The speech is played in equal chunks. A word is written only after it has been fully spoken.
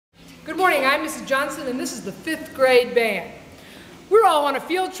Good morning, I'm Mrs. Johnson, and this is the 5th grade band. We're all on a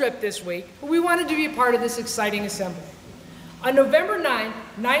field trip this week, but we wanted to be a part of this exciting assembly. On November 9,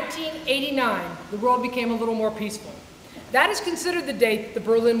 1989, the world became a little more peaceful. That is considered the date the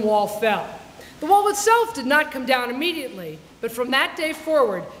Berlin Wall fell. The wall itself did not come down immediately, but from that day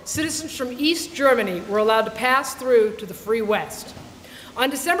forward, citizens from East Germany were allowed to pass through to the free West. On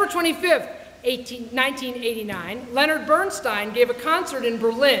December 25, 1989, Leonard Bernstein gave a concert in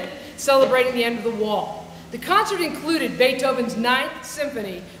Berlin celebrating the end of the wall. The concert included Beethoven's Ninth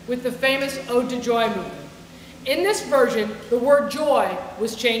Symphony with the famous Ode to Joy movement. In this version, the word joy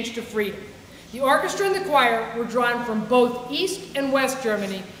was changed to freedom. The orchestra and the choir were drawn from both East and West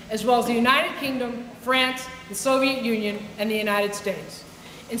Germany, as well as the United Kingdom, France, the Soviet Union, and the United States.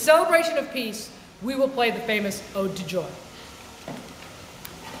 In celebration of peace, we will play the famous Ode to Joy.